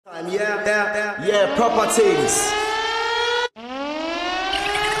Yeah, proper things.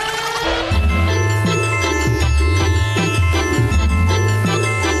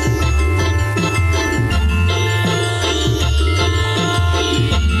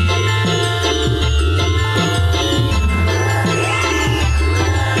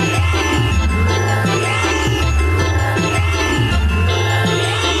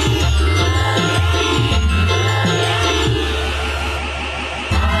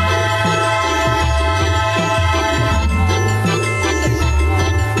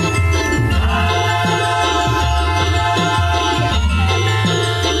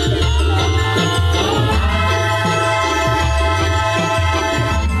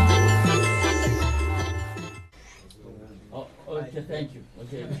 Thank you.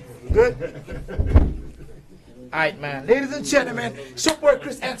 Okay. Good? Alright, man. Ladies and gentlemen, it's your boy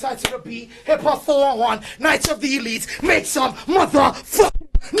Kriss, Antib to the B, Hip Hop 411, Knights of the Elites, make some motherfucking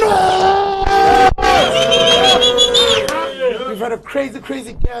noise! We've had a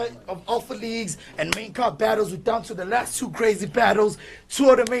crazy day of Alpha Leagues and main card battles. We're down to the last two crazy battles, two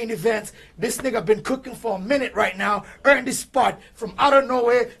of the main events. This nigga been cooking for a minute right now, earned this spot from out of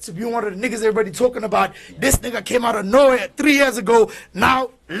nowhere to be one of the niggas everybody talking about. This nigga came out of nowhere 3 years ago.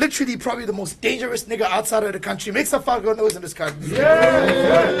 Now, literally probably the most dangerous nigga outside of the country. Make some fucking noise in this country.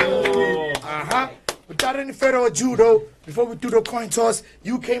 Yeah. Without any further ado though, before we do the coin toss,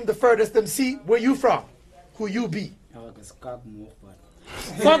 you came the furthest MC. Where you from? Who you be?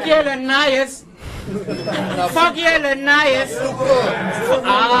 Fuck you, Nias. Fuck you, Nias.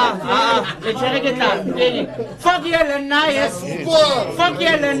 Fuck you, Nias. Fuck you,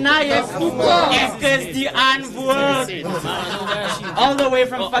 Nias. Is the N-word. All the way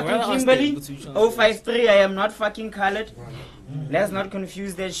from fucking Kimberley. 053, I am not fucking colored. Let's not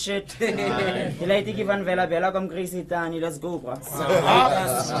confuse that shit. Let's go, bro.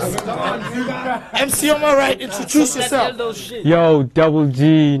 MC on my right, introduce yourself. Yo, Double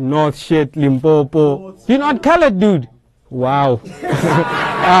G, North shit, Limpopo. You're not colored, dude. Wow.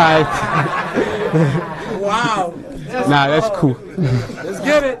 Alright. Wow. Nah, that's cool. Let's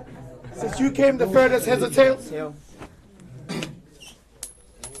get it. Since you came the furthest, heads or tails? Tail.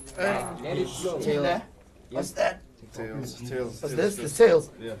 Tail. What's that? Tails. What's this? The tails.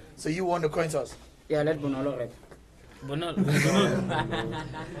 Yeah. So you won the coin toss. Yeah, let Bonolo rap.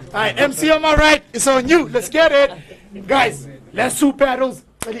 Alright, MC on my right, it's on you. Let's get it. Guys, let's two battles.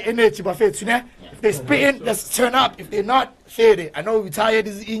 If they're spitting, let's turn up. If they're not, fade it. I know we're tired,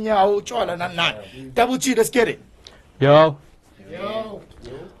 this is Inya, Chola, not. Double G, let's get it. Yo.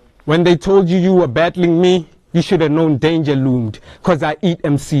 When they told you were battling me, you should have known danger loomed, cause I eat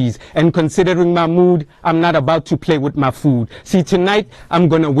MCs, and considering my mood, I'm not about to play with my food. See, tonight, I'm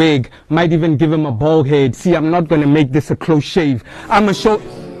gonna wig, might even give him a bald head. See, I'm not gonna make this a close shave.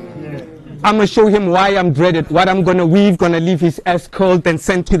 I'ma show him why I'm dreaded, what I'm gonna weave, gonna leave his ass curled and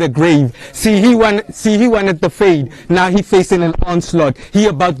sent to the grave. See, he wanted the fade, now he facing an onslaught. He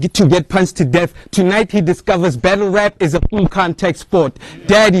about to get punched to death. Tonight he discovers battle rap is a full contact sport.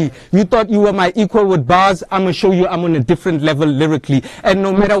 Daddy, you thought you were my equal with bars, I'ma show you I'm on a different level lyrically. And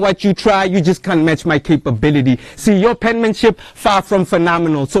no matter what you try, you just can't match my capability. See, your penmanship, far from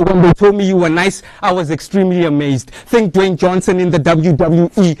phenomenal. So when they told me you were nice, I was extremely amazed. Think Dwayne Johnson in the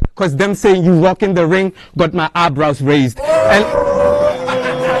WWE, cause them saying you rock in the ring got my eyebrows raised.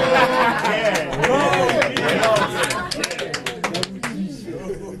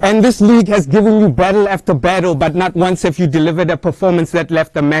 And this league has given you battle after battle, but not once have you delivered a performance that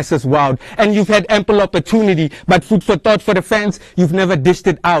left the masses wowed. And you've had ample opportunity, but food for thought for the fans, you've never dished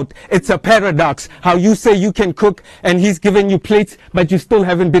it out. It's a paradox, how you say you can cook, and he's given you plates, but you still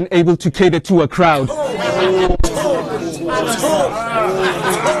haven't been able to cater to a crowd.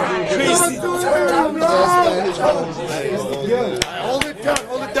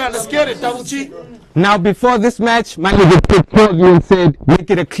 Hold it down, let's get it, Double G. Now before this match, my nigga called you and said, make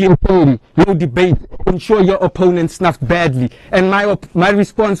it a clean 30, no debate, ensure your opponent snuffed badly. And my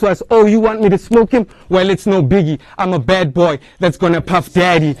response was, oh, you want me to smoke him? Well, it's no biggie, I'm a bad boy that's gonna puff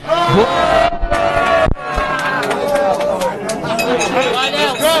daddy.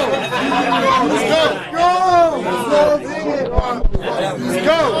 Let's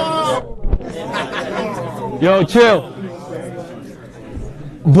go. Yo, chill.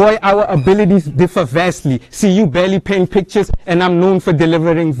 Boy, our abilities differ vastly. See, you barely paint pictures, and I'm known for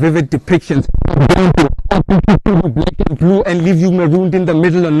delivering vivid depictions. black and blue and leave you marooned in the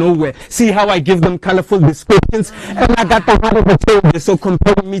middle of nowhere. See how I give them colorful descriptions? And I got the heart of a soldier, so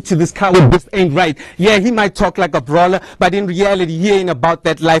comparing me to this coward just ain't right. Yeah, he might talk like a brawler, but in reality, he ain't about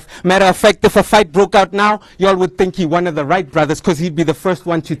that life. Matter of fact, if a fight broke out now, y'all would think he one of the Wright brothers, because he'd be the first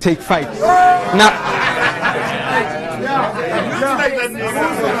one to take fight. Now,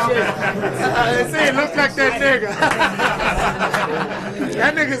 It looks like that nigga.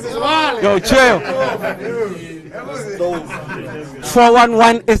 That nigga's is wild. yo, chill.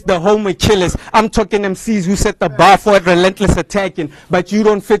 411 is the home of killers. I'm talking MCs who set the bar for relentless attacking, but you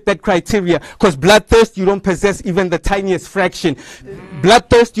don't fit that criteria, because bloodthirst, you don't possess even the tiniest fraction.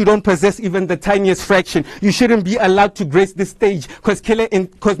 Bloodthirst, you don't possess even the tiniest fraction. You shouldn't be allowed to grace this stage,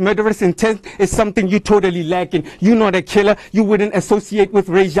 because murderous intent is something you totally lacking. You're not a killer. You wouldn't associate with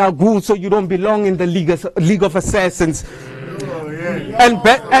Ra's al Ghul, so you don't belong in the League of Assassins.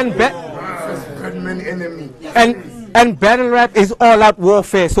 And battle rap is all out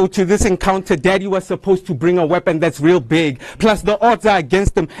warfare. So to this encounter, Daddy was supposed to bring a weapon that's real big. Plus the odds are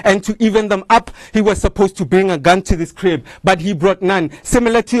against him, and to even them up, he was supposed to bring a gun to this crib, but he brought none.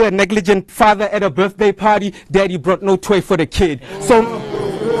 Similar to a negligent father at a birthday party, Daddy brought no toy for the kid. So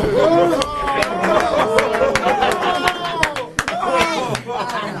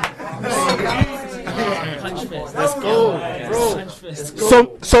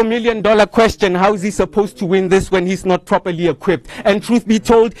So $1 million question, how is he supposed to win this when he's not properly equipped? And truth be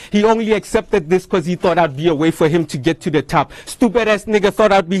told, he only accepted this because he thought I'd be a way for him to get to the top. Stupid ass nigga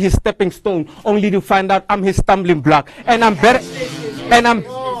thought I'd be his stepping stone, only to find out I'm his stumbling block. And I'm better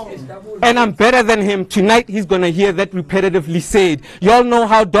than him. Tonight he's gonna hear that repetitively said. Y'all know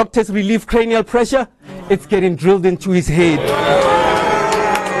how doctors relieve cranial pressure? It's getting drilled into his head.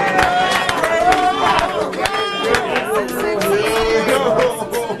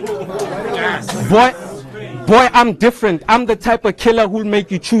 Boy, I'm different. I'm the type of killer who'll make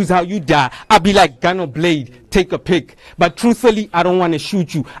you choose how you die. I'll be like gun or blade, take a pick. But truthfully, I don't want to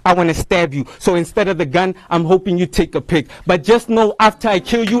shoot you. I want to stab you. So instead of the gun, I'm hoping you take a pick. But just know after I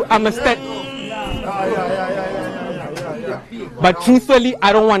kill you, I'm a stab. But truthfully,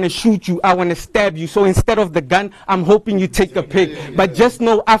 I don't want to shoot you. I want to stab you. So instead of the gun, I'm hoping you take a pick. But just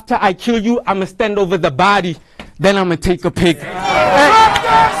know after I kill you, I'm going to stand over the body. Then I'm going to take a pick.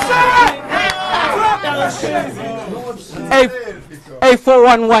 Hey,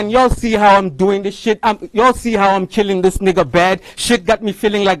 411, y'all see how I'm doing this shit? Y'all see how I'm killing this nigga bad? Shit got me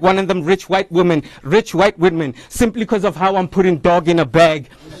feeling like one of them rich white women, simply because of how I'm putting dog in a bag.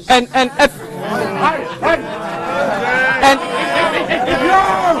 And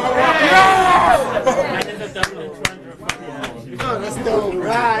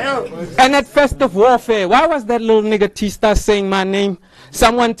at Festive Warfare, why was that little nigga T-Star saying my name?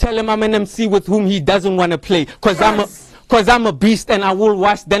 Someone tell him I'm an MC with whom he doesn't want to play. Cause I'm a beast and I will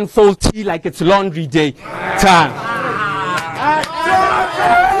wash then fold tea like it's laundry day. Time.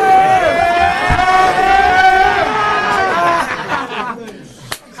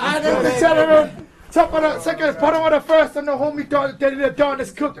 Top of the second, bottom of the first, and the homie Daddy the Dawn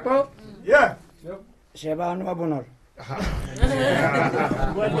is cooked, bro. Yeah.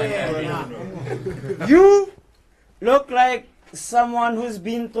 You look like someone who's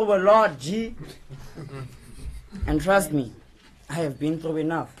been through a lot, G. And trust me, I have been through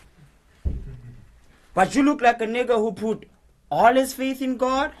enough. But you look like a nigga who put all his faith in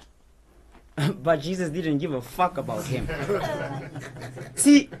God, but Jesus didn't give a fuck about him.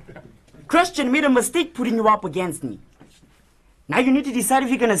 See, Christian made a mistake putting you up against me. Now you need to decide if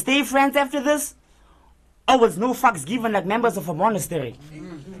you're gonna stay friends after this, or it's no fucks given like members of a monastery.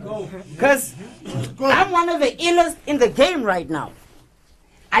 Because I'm one of the illest in the game right now.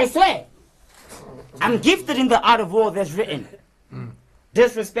 I swear. I'm gifted in the art of war that's written.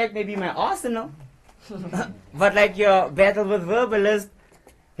 Disrespect may be my arsenal. But like your battle with Verbalist,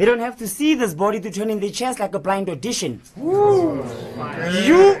 they don't have to see this body to turn in their chest like a blind audition. You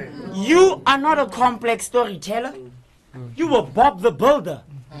are not a complex storyteller. You were Bob the Builder.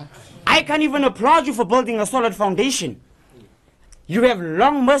 I can't even applaud you for building a solid foundation. You have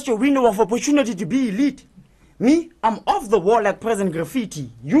long missed your window of opportunity to be elite. Me, I'm off the wall like present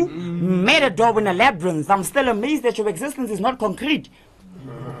graffiti. You made a door in a labyrinth. I'm still amazed that your existence is not concrete.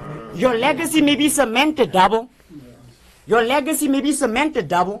 Your legacy may be cemented, double. Your legacy may be cemented,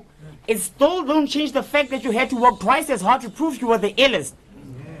 double. It still don't change the fact that you had to work twice as hard to prove you were the illest.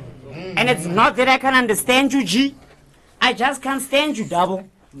 And it's not that I can understand you, G. I just can't stand you, double.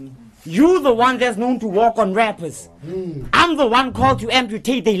 You the one that's known to walk on rappers. I'm the one called to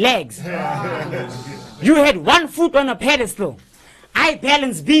amputate their legs. You had one foot on a pedestal. I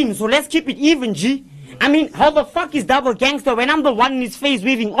balance beams, so let's keep it even, G. I mean, how the fuck is double gangster when I'm the one in his face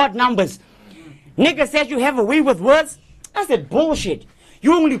waving odd numbers? Nigga said you have a way with words. I said bullshit.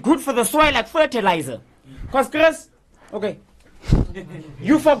 You only good for the soil like fertilizer. Cause Kriss, okay.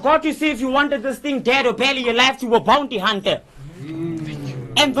 You forgot to say if you wanted this thing dead or barely alive to a bounty hunter.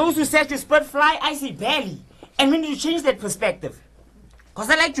 And those who said you spit fly, I say barely. And we need to change that perspective. Because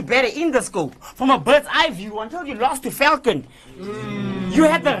I like to better in the scope from a bird's eye view until you lost to Falcon. You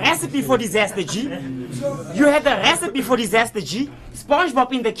had the recipe for disaster, G. You had the recipe for disaster, G.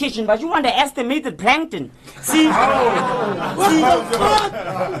 SpongeBob in the kitchen, but you underestimated plankton. See,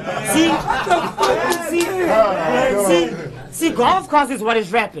 golf course is what is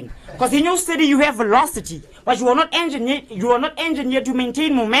rapping. Because in your city you have velocity, but you are not engineered to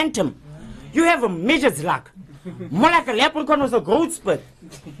maintain momentum. You have a midget's luck. More like a leprechaun with a growth spurt.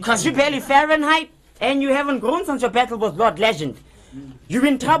 Because you barely Fahrenheit, and you haven't grown since your battle with Lord Legend. You're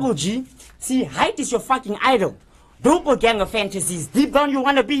in trouble, G. See, height is your fucking idol. Doppelganger fantasies. Deep down you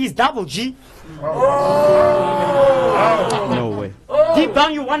want to be his double, G. No way. Deep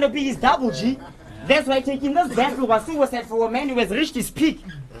down you want to be his double, G. That's why taking this battle was suicide for a man who has reached his peak.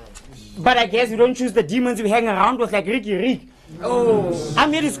 But I guess you don't choose the demons you hang around with like Ricky Rick.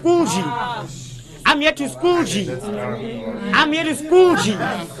 I'm here to school, G. I'm here to school, G. I'm here to school, G.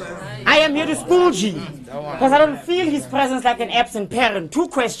 I am here to school, G. Because I don't feel his presence like an absent parent. 2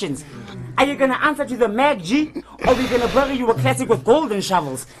 questions. Are you going to answer to the mag, G? Or are we going to bury you a classic with golden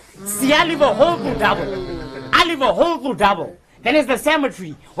shovels? See, I live a whole through double. I live a whole through double. Then there's the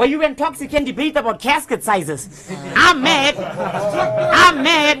cemetery, where you and Toxic can debate about casket sizes. I'm mad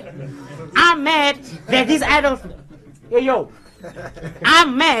that these adult... Yo.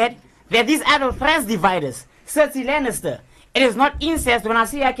 I'm mad that these adult threats dividers. Cersei Lannister. It is not incest when I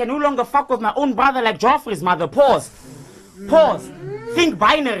say I can no longer fuck with my own brother like Joffrey's mother. Pause. Think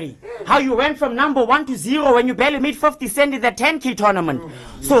binary. How you went from number 1 to 0 when you barely made 50 cent in that 10K tournament.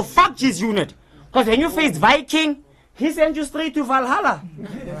 So fuck his unit. Because when you faced Viking, he sent you straight to Valhalla.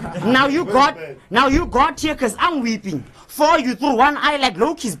 Now you got here because I'm weeping. For you through one eye like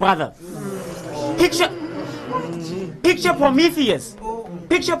Loki's brother. Picture Prometheus.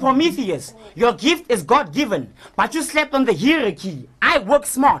 Picture Prometheus. Your gift is God-given, but you slept on the hierarchy. I work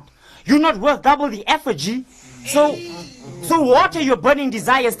smart. You're not worth double the effort, G. So water your burning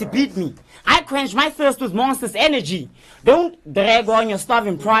desires to beat me. I quench my thirst with monster's energy. Don't drag on your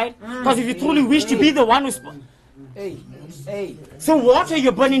starving pride, because if you truly wish to be the one who's... So water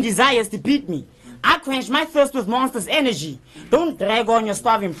your burning desires to beat me. I quench my thirst with monster's energy. Don't drag on your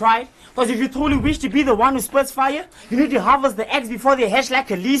starving pride, because if you truly wish to be the one who spurts fire, you need to harvest the eggs before they hatch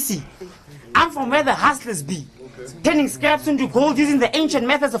like a Lisi. I'm from where the hustlers be, turning scraps into gold using the ancient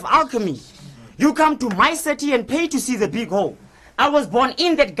methods of alchemy. You come to my city and pay to see the big hole. I was born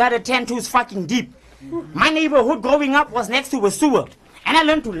in that gutter 10 toes fucking deep. My neighborhood growing up was next to a sewer, and I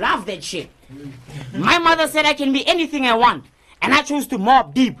learned to love that shit. My mother said I can be anything I want, and I chose to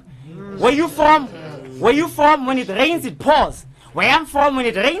mob deep. Where you from? When it rains, it pours. Where I'm from, when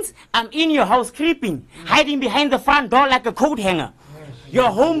it rains, I'm in your house creeping, hiding behind the front door like a coat hanger. Your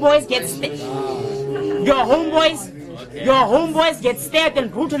homeboys get stabbed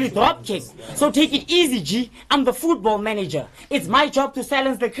and brutally drop kicked. So take it easy, G. I'm the football manager. It's my job to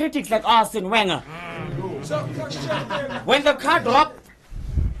silence the critics like Arsene Wenger. When the car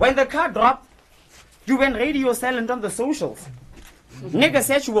dropped, you went radio silent on the socials. Nigga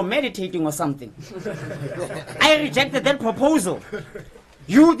said you were meditating or something. I rejected that proposal.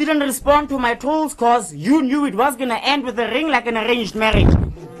 You didn't respond to my trolls cause you knew it was gonna end with a ring like an arranged marriage.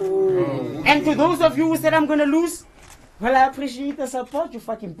 And to those of you who said I'm gonna lose, well, I appreciate the support, you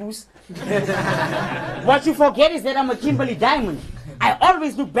fucking puss. What you forget is that I'm a Kimberly Diamond. I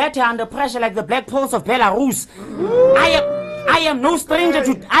always look better under pressure like the Black Pearls of Belarus. I am no stranger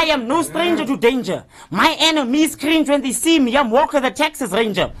to danger. My enemies cringe when they see me. I'm Walker the Texas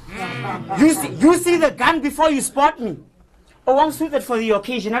Ranger. You see the gun before you spot me. Oh, I'm suited for the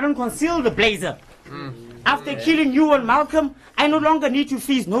occasion. I don't conceal the blazer. After killing you and Malcolm, I no longer need to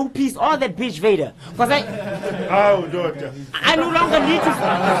face no peace or that bitch Vader. Cause I no longer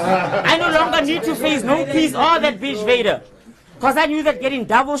need to face no peace or that bitch Vader. Cause I knew that getting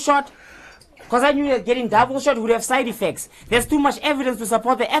double shot would have side effects. There's too much evidence to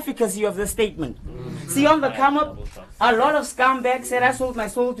support the efficacy of this statement. See, on the come up, a lot of scumbags said I sold my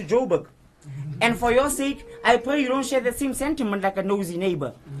soul to Joburg. And for your sake, I pray you don't share the same sentiment like a nosy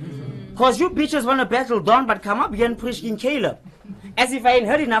neighbor. Cause you bitches want to battle Dawn but come up here and preach Nkosana. As if I ain't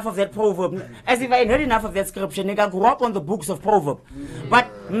heard enough of that proverb. As if I ain't heard enough of that scripture. Nigga, I grew up on the books of proverb.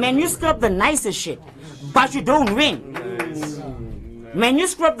 But man, you scrub the nicest shit, but you don't win. Man, you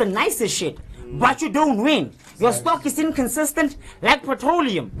scrub the nicest shit, but you don't win. Your stock is inconsistent like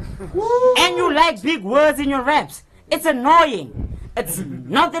petroleum. And you like big words in your raps. It's annoying. It's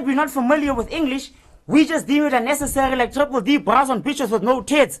not that we're not familiar with English. We just deem it unnecessary like triple D bras on bitches with no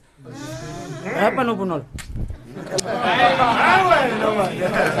tits.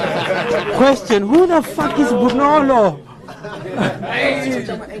 Question, who the fuck is Bunolo?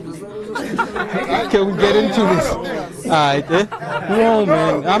 Can we get into this? Alright, no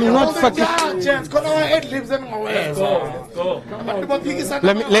man, I'm not fucking.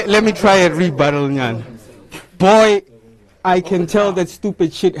 Let me try a rebuttal, Nyan. Boy, I can tell that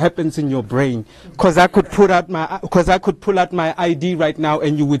stupid shit happens in your brain, cause I could pull out my ID right now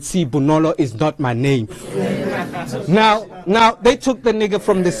and you would see Bunolo is not my name. Now they took the nigga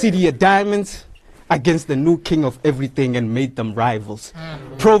from the city of diamonds against the new king of everything and made them rivals.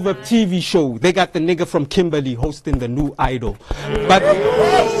 Proverb TV show, they got the nigga from Kimberley hosting the new idol. But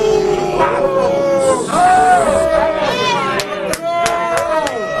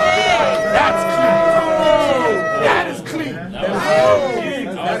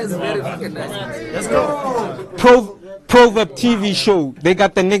Let's go. Proverb TV show, they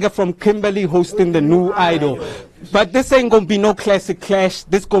got the nigga from Kimberley hosting the new idol. But this ain't gonna be no classic clash.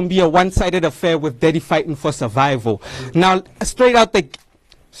 This gonna be a one-sided affair with Daddy fighting for survival. Now, straight out the...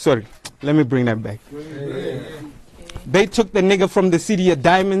 Sorry, let me bring that back. They took the nigga from the city of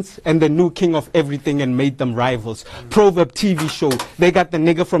diamonds and the new king of everything and made them rivals. Proverb TV show, they got the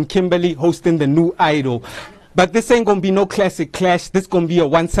nigga from Kimberley hosting the new idol. But this ain't gonna be no classic clash. This gonna be a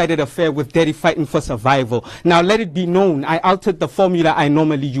one-sided affair with Daddy fighting for survival. Now let it be known, I altered the formula I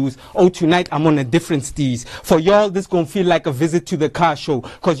normally use. Oh, tonight I'm on a different steez. For y'all, this gonna feel like a visit to the car show,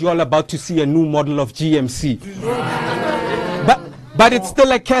 cause y'all about to see a new model of GMC. But it's still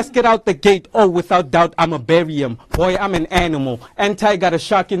a casket out the gate. Oh, without doubt, I'm a barium. Boy, I'm an animal. Anti got a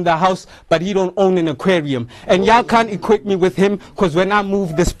shark in the house, but he don't own an aquarium. And y'all can't equate me with him, cause when I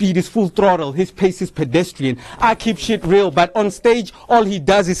move, the speed is full throttle. His pace is pedestrian. I keep shit real, but on stage, all he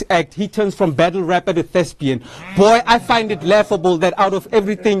does is act. He turns from battle rapper to thespian. Boy, I find it laughable that out of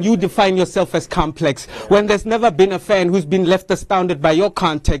everything, you define yourself as complex. When there's never been a fan who's been left astounded by your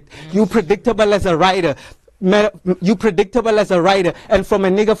contact. You predictable as a writer. You predictable as a writer, and from a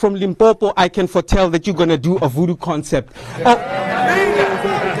nigga from Limpopo, I can foretell that you're gonna do a voodoo concept.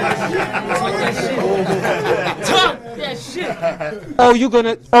 Oh,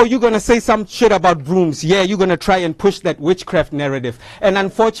 you're gonna say some shit about brooms. Yeah, you're gonna try and push that witchcraft narrative. And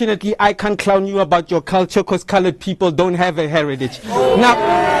unfortunately, I can't clown you about your culture, cause colored people don't have a heritage.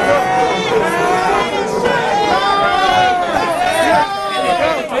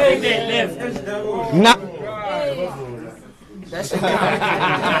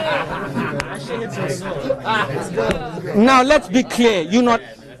 Now let's be clear, you're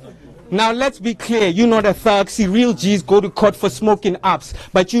not a thug. See, real G's go to court for smoking ups,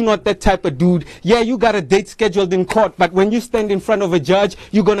 but you're not that type of dude. Yeah, you got a date scheduled in court, but when you stand in front of a judge,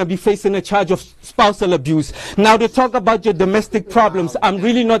 you're gonna be facing a charge of spousal abuse. Now to talk about your domestic problems, I'm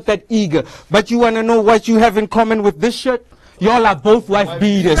really not that eager, but you wanna know what you have in common with this shit? Y'all are both wife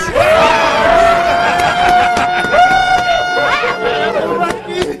beaters.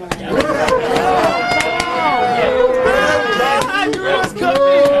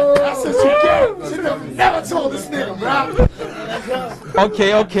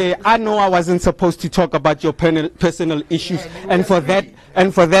 Okay, I know I wasn't supposed to talk about your personal issues, and for that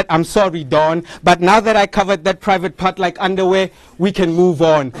I'm sorry, Dawn, but now that I covered that private part like underwear, we can move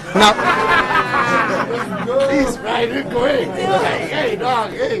on. Now please, right, go ahead. Hey,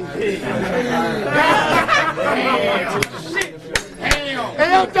 dog, hey.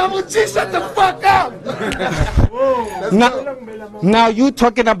 Hey, yo, Double G, shut the fuck up! Now you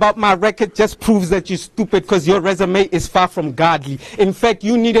talking about my record just proves that you're stupid, because your resume is far from godly. In fact,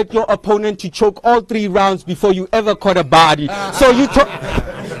 you needed your opponent to choke all 3 rounds before you ever caught a body. So you talk...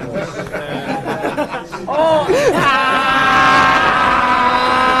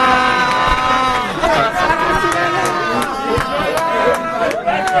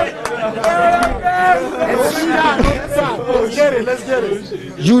 Let's get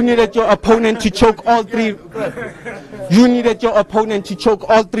it. You needed your opponent to choke all 3. You needed your opponent to choke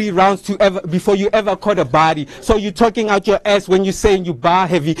all 3 rounds before you ever caught a body. So you're talking out your ass when you're saying you bar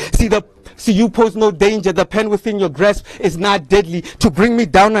heavy. See, you pose no danger. The pen within your grasp is not deadly. To bring me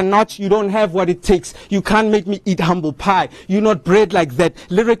down a notch, you don't have what it takes. You can't make me eat humble pie. You're not bred like that.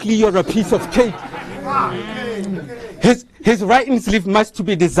 Lyrically, you're a piece of cake. His writings leave much to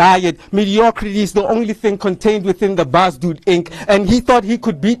be desired. Mediocrity is the only thing contained within the bars dude ink. And he thought he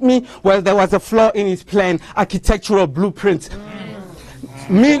could beat me? Well, there was a flaw in his plan. Architectural blueprints.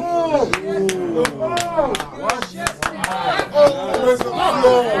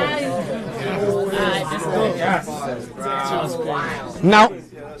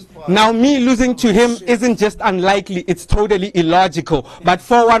 Now me losing to him isn't just unlikely, it's totally illogical. But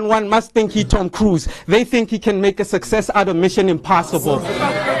 411 must think he Tom Cruise. They think he can make a success out of Mission Impossible.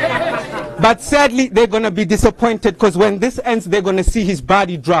 But sadly, they're going to be disappointed because when this ends, they're going to see his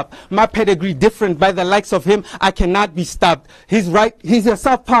body drop. My pedigree different. By the likes of him, I cannot be stopped. He's right. He's a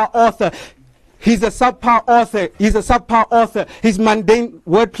subpar author. He's a subpar author. His mundane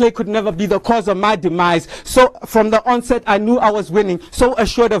wordplay could never be the cause of my demise. So from the onset, I knew I was winning. So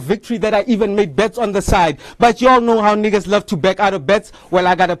assured of victory that I even made bets on the side. But y'all know how niggas love to back out of bets. Well,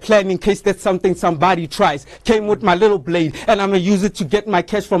 I got a plan in case that's something somebody tries. Came with my little blade, and I'ma use it to get my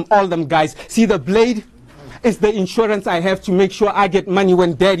cash from all them guys. See the blade? It's the insurance I have to make sure I get money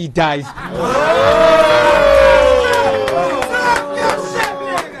when daddy dies.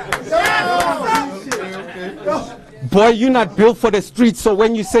 Boy, you're not built for the streets, so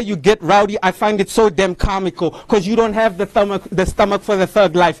when you say you get rowdy, I find it so damn comical, cause you don't have the stomach for the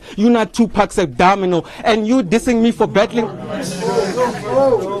thug life. You're not Tupac's abdominal, and you dissing me for battling.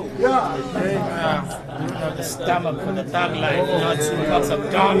 The stomach for the thug life, not Tupac's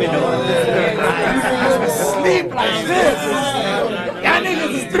abdominal. Sleep like this. Y'all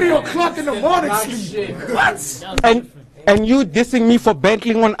niggas is 3 o'clock in the morning sleep. What? And you dissing me for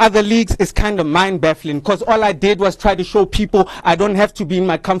battling on other leagues is kind of mind-baffling, because all I did was try to show people I don't have to be in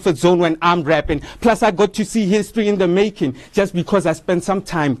my comfort zone when I'm rapping. Plus, I got to see history in the making just because I spent some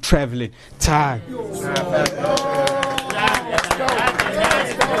time traveling. Time.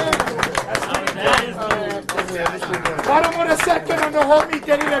 Bottom of the second on the homie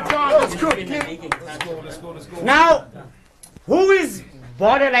getting a job. Let's go. Now, who is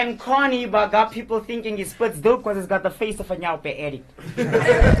borderline corny but got people thinking he spits dope because he's got the face of a nyaupe addict?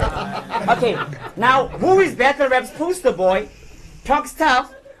 Okay, now who is battle rap's poster boy, talks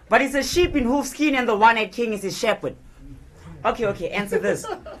tough, but he's a sheep in hoof skin and the one-eyed king is his shepherd? Okay, answer this.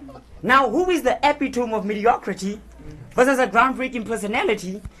 Now who is the epitome of mediocrity versus a groundbreaking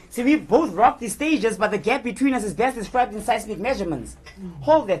personality? See, we both rock these stages, but the gap between us is best described in seismic measurements.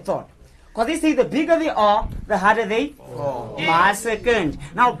 Hold that thought. Because they say the bigger they are, the harder they fall. My second.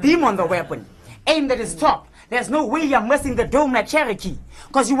 Now beam on the weapon. Aim at his top. There's no way you're missing the dome like Cherokee.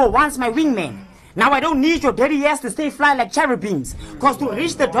 Because you were once my wingman. Now I don't need your dirty ass to stay fly like cherubims. Because to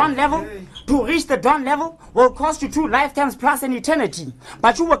reach the dawn level will cost you 2 lifetimes plus an eternity.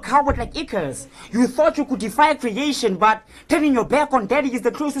 But you were coward like Icarus. You thought you could defy creation, but turning your back on daddy is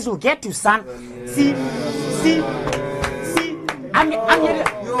the closest you'll get to, son. See, I'm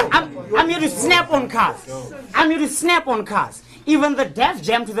here to snap on cars. Even the deaf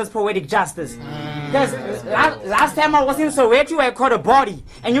jam to this poetic justice. Because last time I was in Soweto, I caught a body.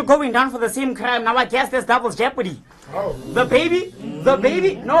 And you're going down for the same crime. Now I guess there's double jeopardy. The baby,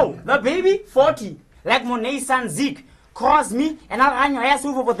 40. Like Monet's son Zeke. Cross me and I'll run your ass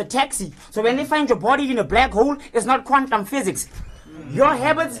over with the taxi. So when they find your body in a black hole, it's not quantum physics. Your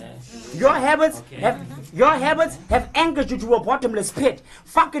habits have anchored you to a bottomless pit.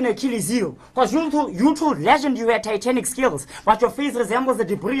 Fucking Achilles heel. Because you told legend you had Titanic skills, but your face resembles the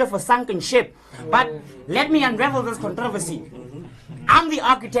debris of a sunken ship. But let me unravel this controversy. I'm the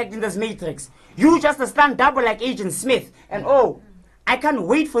architect in this matrix. You just a stunt double like Agent Smith. And oh, I can't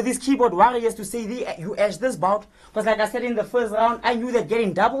wait for these keyboard warriors to say you edged this bout. Because like I said in the first round, I knew that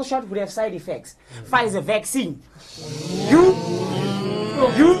getting double shot would have side effects. Pfizer vaccine.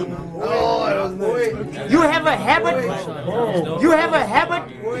 You have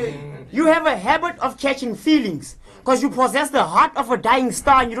a habit of catching feelings. Because you possess the heart of a dying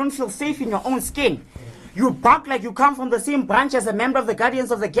star and you don't feel safe in your own skin. You bark like you come from the same branch as a member of the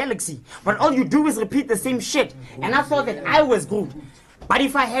Guardians of the Galaxy. But all you do is repeat the same shit. And I thought that I was good. But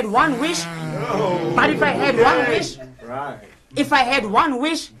if I had one wish,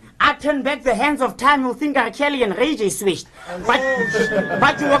 I turn back the hands of time. You'll think R. Kelly and Ray J switched. But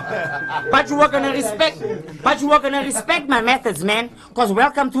you were gonna respect my methods, man. Cause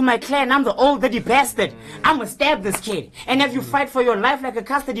welcome to my clan. I'm the old dirty bastard. I'ma stab this kid and have you fight for your life like a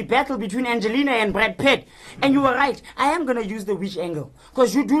custody battle between Angelina and Brad Pitt. And you were right. I am gonna use the witch angle.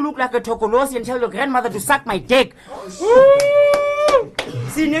 Cause you do look like a Tokolosi and tell your grandmother to suck my dick.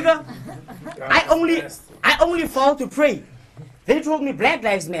 See, nigga, I only fall to pray. They told me Black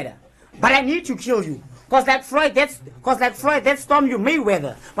Lives Matter, but I need to kill you. Cause like Floyd, that's storm you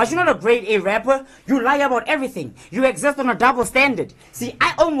Mayweather. But you're not a grade A rapper. You lie about everything. You exist on a double standard. See,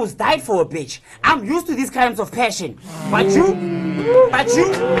 I almost died for a bitch. I'm used to these kinds of passion. But you,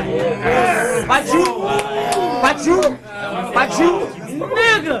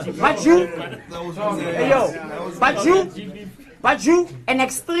 nigga. But you, an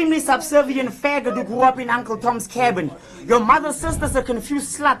extremely subservient faggot who grew up in Uncle Tom's cabin. Your mother's sister's a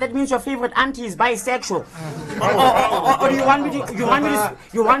confused slut. That means your favorite auntie is bisexual. Or do you want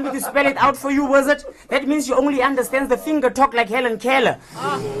me to spell it out for you, wizard? That means you only understands the finger talk like Helen Keller.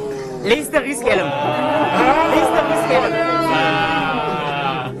 Lees the risk, Helen.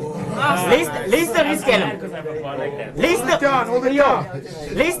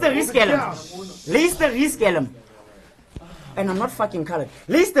 Lees the risk, Helen. And I'm not fucking colored.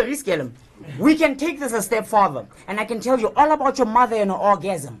 Least the risk, Ellen. We can take this a step further, and I can tell you all about your mother and her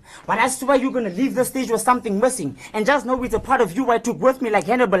orgasm. But I swear you're gonna leave the stage with something missing, and just know it's a part of you I took with me like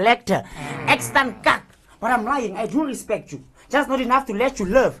Hannibal Lecter. Extant cock. But I'm lying. I do respect you, just not enough to let you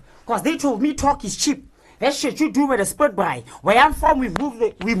live. Cause they told me talk is cheap. That shit you do with a spit bri. Where I'm from, we move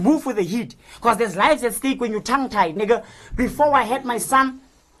with the heat. Cause there's lives at stake when you tongue tied, nigga. Before I had my son,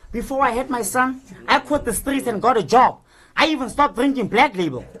 I quit the streets and got a job. I even stopped drinking Black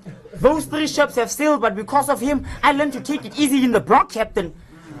Label. Those 3 ships have sailed, but because of him, I learned to take it easy in the block, Captain.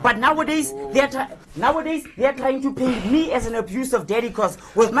 But nowadays, they're trying to paint me as an abusive daddy, because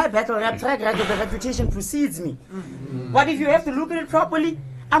with my battle rap track record, the reputation precedes me. But if you have to look at it properly,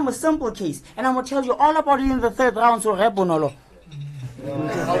 I'm a simple case, and I'm going to tell you all about it in the 3rd round, so rap bonolo.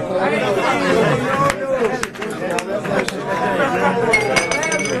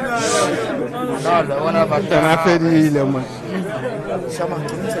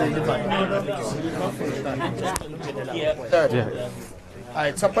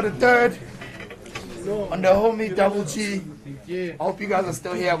 Alright, top of the 3rd. On the homie Double G. I hope you guys are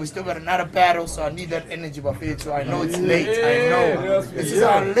still here. We still got another battle, so I need that energy, Bafetu. I know it's late. I know. This is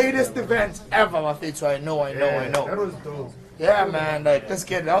our latest event ever, Bafetu. I know. That was dope. Yeah, man. Like, let's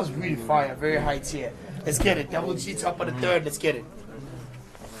get it. That was really fire. Very high tier. Let's get it. Double G, top of the 3rd. Let's get it.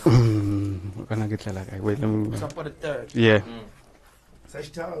 Wait, let me. Top of the 3rd. Yeah.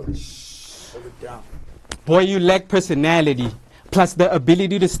 Down. Boy, you lack personality. Plus the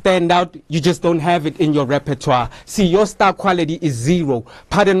ability to stand out, you just don't have it in your repertoire. See, your star quality is 0.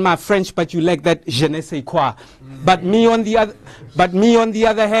 Pardon my French, but you lack that je ne sais quoi. But me on the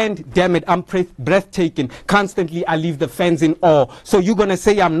other hand, damn it, I'm breathtaking. Constantly, I leave the fans in awe. So you gonna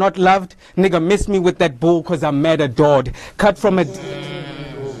say I'm not loved? Nigga, miss me with that bull, cause I'm mad adored. Cut from a...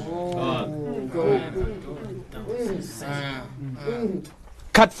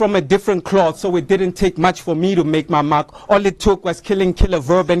 Cut from a different cloth, so it didn't take much for me to make my mark. All it took was killing Killer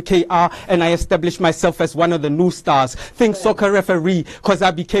Verb and KR, and I established myself as one of the new stars. Think soccer referee, cause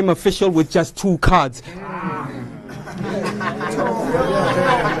I became official with just 2 cards.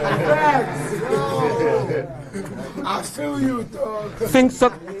 I feel you, dog.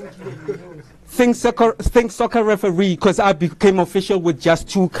 Think soccer referee, cause I became official with just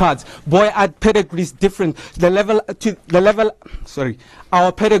 2 cards. Boy, our pedigree's different.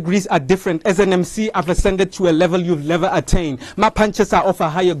 Our pedigrees are different. As an MC, I've ascended to a level you've never attained. My punches are of a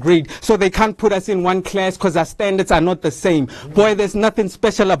higher grade, so they can't put us in one class cause our standards are not the same. Boy, there's nothing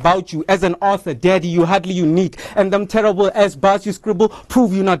special about you. As an author, daddy, you hardly unique. And them terrible ass bars you scribble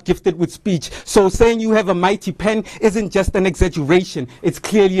prove you're not gifted with speech. So saying you have a mighty pen isn't just an exaggeration. It's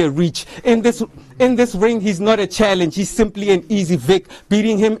clearly a reach. In this ring, he's not a challenge. He's simply an easy vic.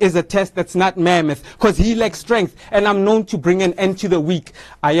 Beating him is a test that's not mammoth, cause he lacks strength, and I'm known to bring an end to the week.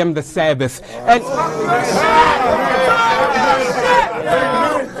 I am the Sabbath.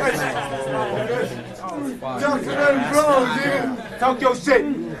 Talk your shit.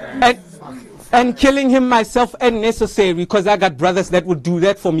 And killing him myself ain't necessary, because I got brothers that would do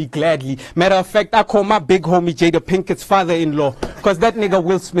that for me gladly. Matter of fact, I call my big homie Jada Pinkett's father-in-law, because that nigga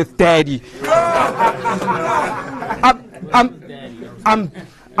Will Smith daddy.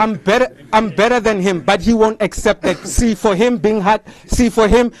 I'm better than him, but he won't accept that. See, for him being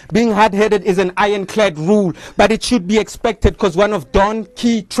hard-headed is an ironclad rule, but it should be expected, because one of Don's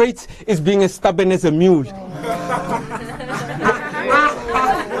key traits is being as stubborn as a mule.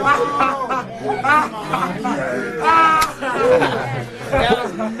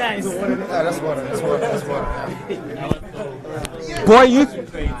 Nice. That's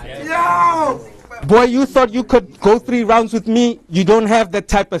Boy, you thought you could go 3 rounds with me? You don't have that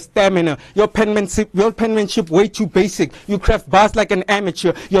type of stamina. Your penmanship way too basic. You craft bars like an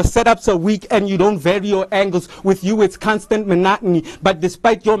amateur. Your setups are weak and you don't vary your angles. With you, it's constant monotony. But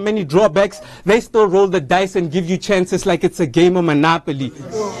despite your many drawbacks, they still roll the dice and give you chances like it's a game of Monopoly.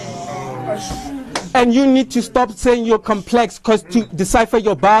 And you need to stop saying you're complex, because to decipher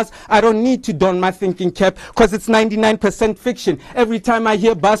your bars, I don't need to don my thinking cap, because it's 99% fiction. Every time I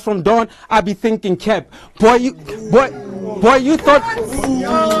hear bars from Dawn, I be thinking cap. Boy, Boy, you thought.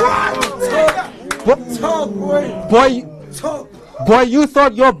 Boy, you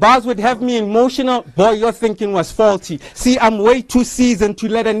thought your bars would have me emotional? Boy, your thinking was faulty. See, I'm way too seasoned to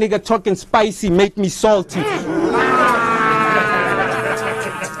let a nigga talking spicy make me salty.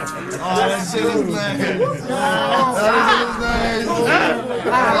 That shit is nice.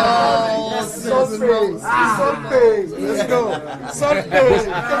 Let's go. Let's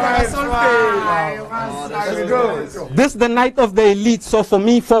go. This the night of the elite, so for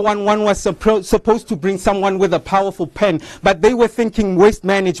me 411 was supposed to bring someone with a powerful pen, but they were thinking waste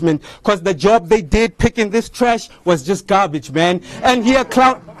management, cause the job they did picking this trash was just garbage, man. And he a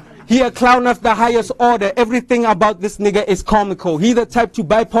clown of the highest order. Everything about this nigga is comical. He the type to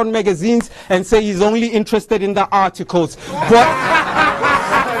buy porn magazines and say he's only interested in the articles.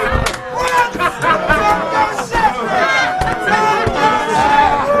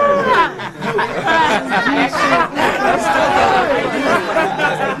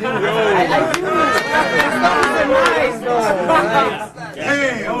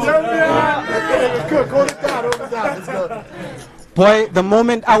 Boy, the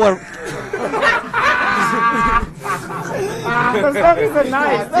moment our the song is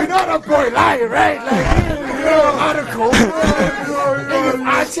nice. You know the boy lying, right? Like, you know, article.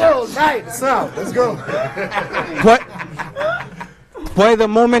 I chill, right? So, let's go. Boy, the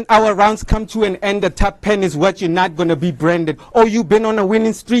moment our rounds come to an end, the top pen is what you're not gonna be branded. Oh, you've been on a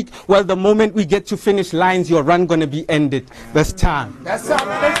winning streak? Well, the moment we get to finish lines, your run gonna be ended. That's time. That's how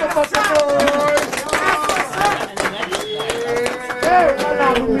we make the boys.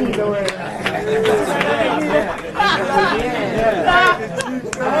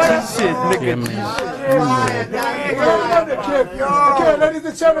 Hey, shit, nigga. Okay, ladies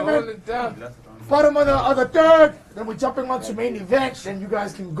and gentlemen, bottom of the third, then we're jumping on to main event, then you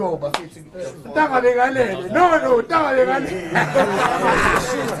guys can go. But no,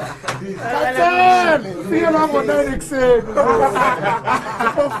 see you along with 96.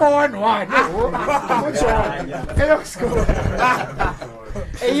 4 and 1. Hey, let's go.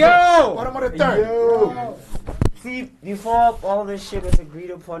 Hey, yo! Bottom of the third. See, before all this shit was agreed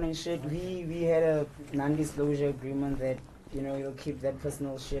upon and shit, we had a non-disclosure agreement that, you know, you'll keep that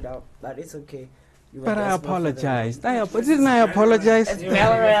personal shit out, but it's okay. But I apologized. Didn't I apologize? It's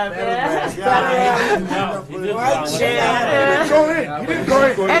Valorant,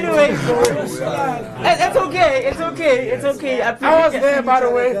 Anyway, it's okay. It's okay. It's okay. I was there, by the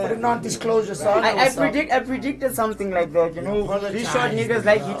way, for the non-disclosure side. I predicted something like that. You know, these short niggas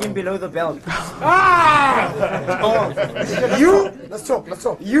like hitting below the belt. Let's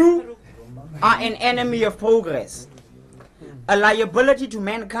talk. You are an enemy of progress, a liability to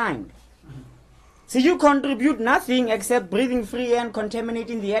mankind. See, you contribute nothing except breathing free air and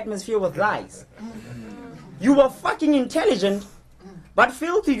contaminating the atmosphere with lies. You are fucking intelligent, but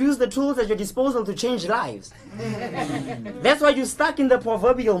fail to use the tools at your disposal to change lives. That's why you're stuck in the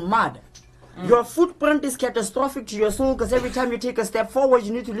proverbial mud. Your footprint is catastrophic to your soul because every time you take a step forward,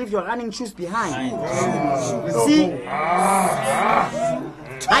 you need to leave your running shoes behind. See,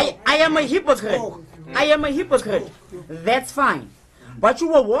 I am a hypocrite. That's fine. But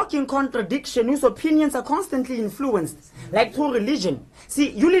you are walking contradiction whose opinions are constantly influenced, like through religion.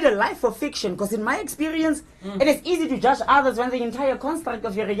 See, you lead a life of fiction, because in my experience, it is easy to judge others when the entire construct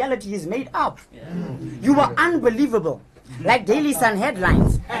of your reality is made up. You are unbelievable, like Daily Sun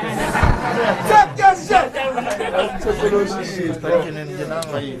headlines.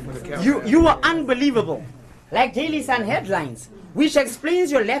 You are unbelievable, like Daily Sun headlines, which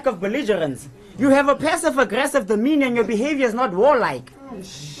explains your lack of belligerence. You have a passive-aggressive demeanor and your behavior is not warlike.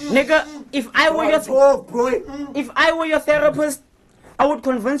 Nigga, if I were your therapist, I would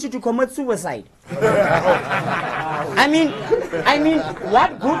convince you to commit suicide. I mean,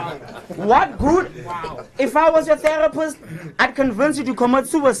 what good? If I was your therapist, I'd convince you to commit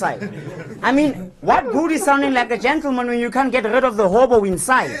suicide. I mean, what good is sounding like a gentleman when you can't get rid of the hobo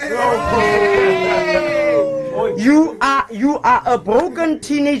inside? You are a broken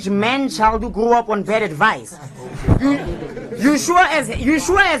teenage man-child who grew up on bad advice. You sure as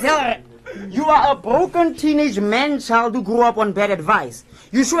hell. You are a broken teenage man-child who grew up on bad advice.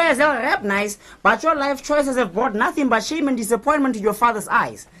 You sure as hell rap nice, but your life choices have brought nothing but shame and disappointment to your father's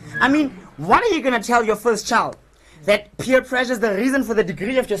eyes. I mean, what are you gonna tell your first child? That peer pressure is the reason for the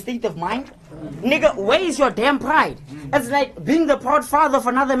degree of your state of mind? Nigga, where is your damn pride? It's like being the proud father of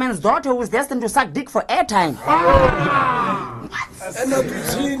another man's daughter who is destined to suck dick for airtime.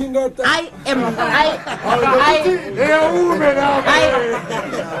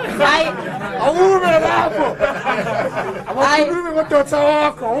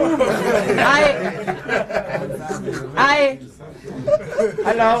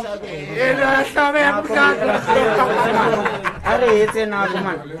 Hello.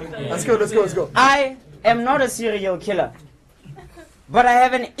 Let's go. I am not a serial killer, but I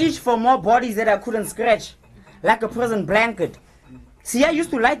have an itch for more bodies that I couldn't scratch, like a prison blanket. See, I used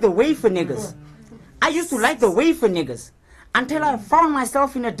to like the way for niggas. Until I found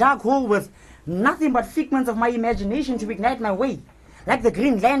myself in a dark hole with nothing but figments of my imagination to ignite my way, like the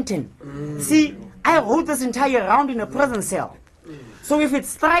Green Lantern. See, I wrote this entire round in a prison cell. So if it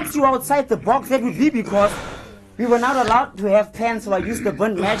strikes you outside the box, that would be because we were not allowed to have pens, so I used the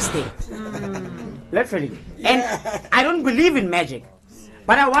burnt matchstick. Literally. And I don't believe in magic,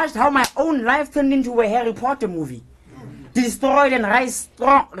 but I watched how my own life turned into a Harry Potter movie. Destroyed and rise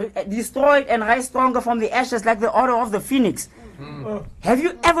stronger from the ashes like the Order of the Phoenix. Have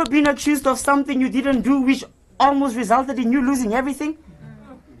you ever been accused of something you didn't do which almost resulted in you losing everything?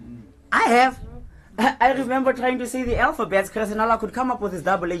 I have. I remember trying to say the alphabets, Kriss, and all I could come up with is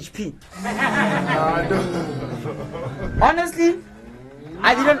double HP. Honestly,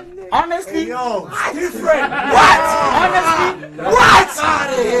 I didn't. Honestly, Different. what? Honestly, what? Out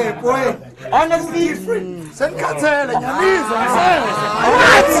of here, boy. Honestly, Send cartel and your knees.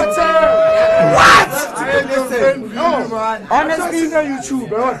 What? Honestly, YouTube,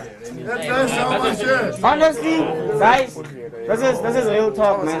 bro. honestly, guys, this is real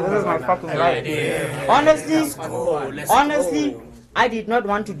talk, man. This is my fucking life. Honestly, I did not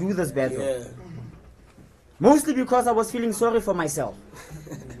want to do this battle. Mostly because I was feeling sorry for myself.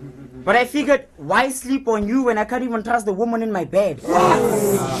 But I figured, why sleep on you when I can't even trust the woman in my bed?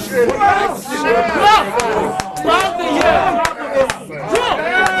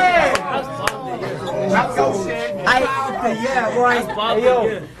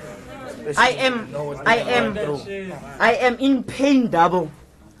 I am in pain, double.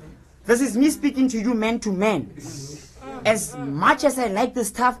 This is me speaking to you man to man. As much as I like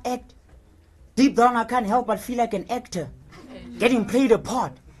this tough act, deep down I can't help but feel like an actor, getting played a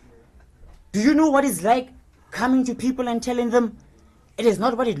part. Do you know what it's like coming to people and telling them it is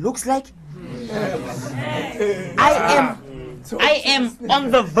not what it looks like? I am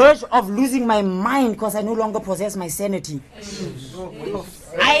on the verge of losing my mind because I no longer possess my sanity.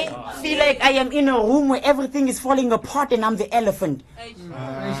 I feel like I am in a room where everything is falling apart and I'm the elephant.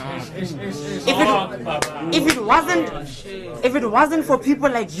 If it wasn't for people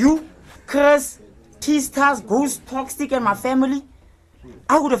like you, Kriss, T-Stars, Ghost, Toxic, and my family,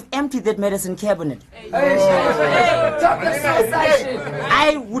 I would have emptied that medicine cabinet.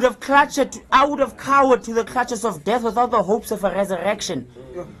 I would have cowered to the clutches of death without the hopes of a resurrection.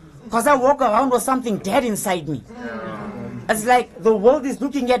 Because I walk around with something dead inside me. It's like the world is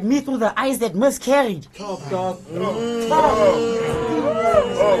looking at me through the eyes that miscarried. Talk, dog.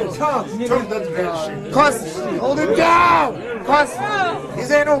 Cause Hold it down.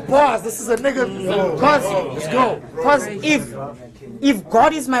 These ain't no bars. This is a nigga. Let's go. Because if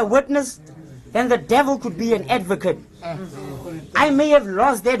God is my witness, then the devil could be an advocate. I may have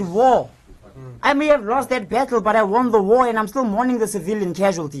lost that war. I may have lost that battle, but I won the war and I'm still mourning the civilian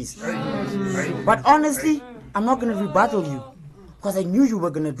casualties. But honestly, I'm not going to rebuttal you. Because I knew you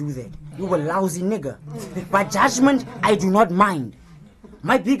were going to do that. You were lousy nigga. By judgment, I do not mind.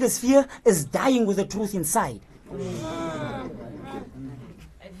 My biggest fear is dying with the truth inside.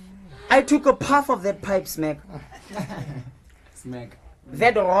 I took a puff of that pipe, Smack.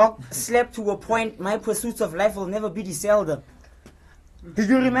 That rock slept to a point my pursuits of life will never be disalder. Do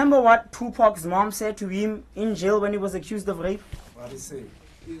you remember what Tupac's mom said to him in jail when he was accused of rape? What did he say?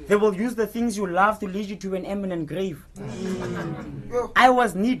 They will use the things you love to lead you to an imminent grave. I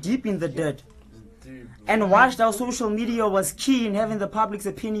was knee deep in the dirt and watched how social media was key in having the public's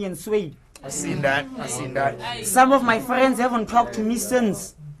opinion swayed. I seen that. Some of my friends haven't talked to me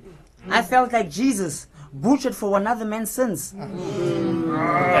since. I felt like Jesus, butchered for another man's sins.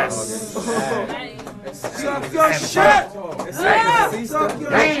 Yes. Talk your shit!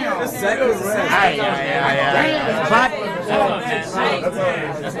 But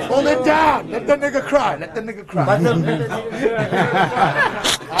Hold it down. Let the nigga cry.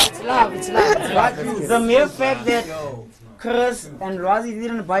 It's love. the mere fact that Kriss and Lwazi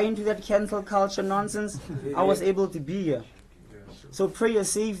didn't buy into that cancel culture nonsense, I was able to be here. So prayer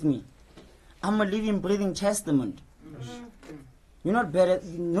saved me. I'm a living, breathing testament. You're not better.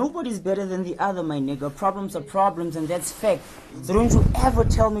 Nobody's better than the other, my nigga. Problems are problems, and that's fact. So don't you ever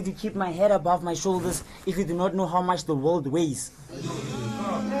tell me to keep my head above my shoulders if you do not know how much the world weighs.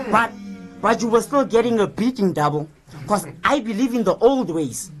 But you were still getting a beating, double, because I believe in the old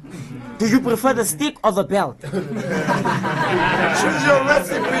ways. Do you prefer the stick or the belt? Choose your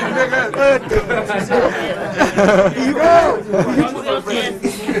recipe, nigga.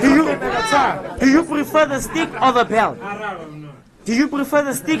 Do you prefer the stick or the belt? Do you prefer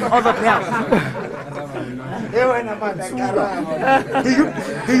the stick or the belt?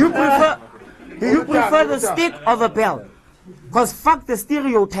 Do you prefer the stick or the belt? Because fuck the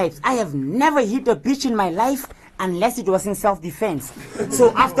stereotypes. I have never hit a bitch in my life unless it was in self-defense.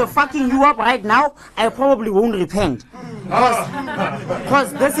 So after fucking you up right now, I probably won't repent.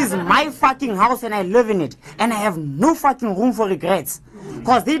 Because this is my fucking house and I live in it. And I have no fucking room for regrets.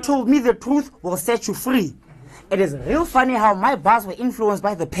 Because they told me the truth will set you free. It is real funny how my bars were influenced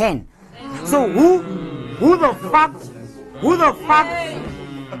by the pen. So who the fuck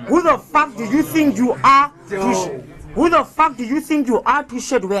do you think you are who the fuck do you think you are to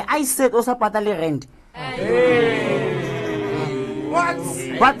shit where I said Osa Patali rent? What?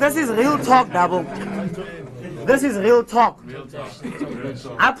 But this is real talk, Dabo. This is real talk.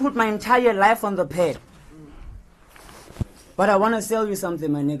 I put my entire life on the pad. But I want to sell you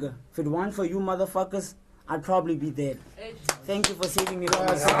something, my nigga. If it weren't for you motherfuckers, I'd probably be dead. Thank you for saving me from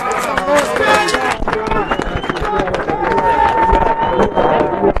myself.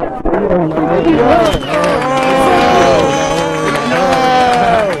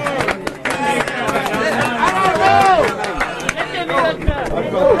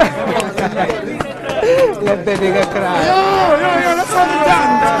 Let the nigga cry. Yo, let's hold it down.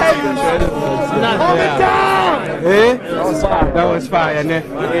 Hold it down. Eh? That was fire, ne?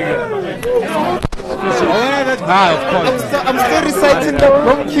 Ah, of course. I'm still reciting the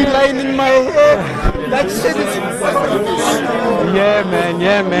monkey line in my head. That shit is. Yeah,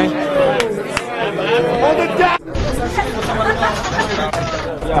 man. Hold it down.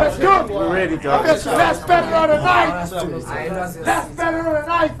 Let's go. We're ready, dog. Last battle of the night. Last battle of the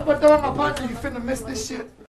night. But don't my partner, you finna miss this shit.